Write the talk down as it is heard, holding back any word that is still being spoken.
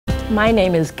My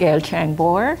name is Gail Chang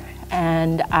Bohr,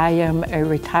 and I am a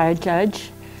retired judge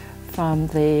from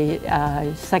the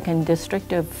 2nd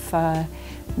District of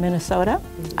Minnesota.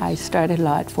 I started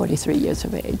law at 43 years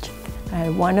of age. I had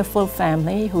a wonderful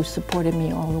family who supported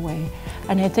me all the way.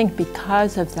 And I think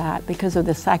because of that, because of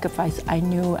the sacrifice I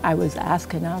knew I was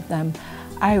asking of them,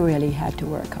 I really had to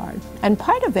work hard. And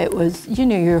part of it was,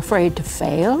 you're afraid to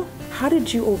fail. How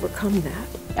did you overcome that?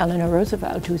 Eleanor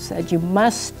Roosevelt, who said, you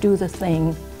must do the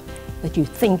thing that you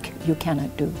think you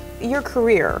cannot do. Your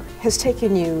career has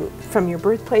taken you from your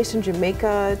birthplace in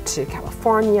Jamaica to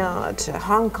California to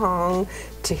Hong Kong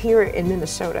to here in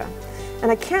Minnesota.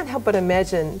 And I can't help but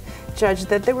imagine, Judge,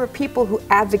 that there were people who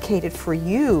advocated for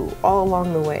you all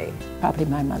along the way. Probably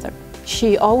my mother.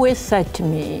 She always said to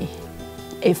me,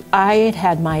 if I had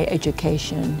had my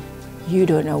education, you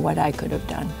don't know what I could have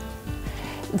done.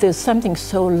 There's something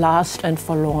so lost and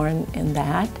forlorn in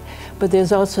that, but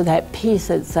there's also that piece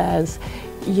that says,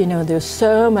 there's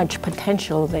so much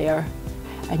potential there,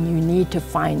 and you need to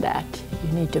find that.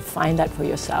 You need to find that for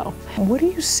yourself. What do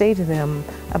you say to them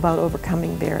about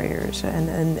overcoming barriers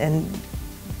and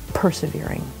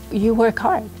persevering? You work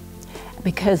hard,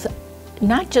 because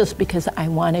not just because I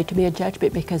wanted to be a judge,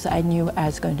 but because I knew I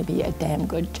was going to be a damn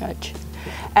good judge.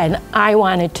 And I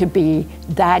wanted to be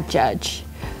that judge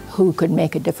who could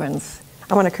make a difference.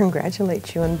 I want to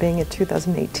congratulate you on being a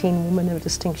 2018 Woman of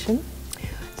Distinction.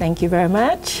 Thank you very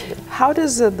much. How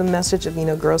does the message of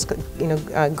girls,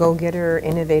 go-getter,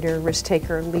 innovator,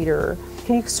 risk-taker, leader,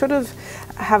 can you sort of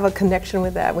have a connection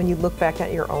with that when you look back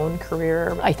at your own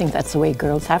career? I think that's the way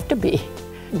girls have to be.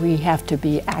 We have to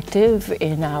be active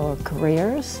in our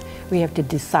careers. We have to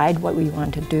decide what we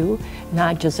want to do,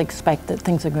 not just expect that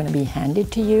things are going to be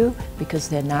handed to you, because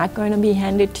they're not going to be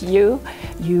handed to you.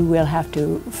 You will have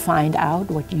to find out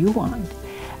what you want.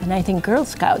 And I think Girl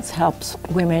Scouts helps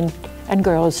women and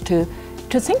girls to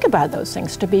think about those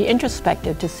things, to be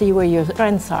introspective, to see where your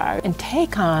strengths are, and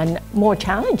take on more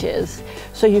challenges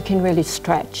so you can really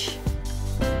stretch.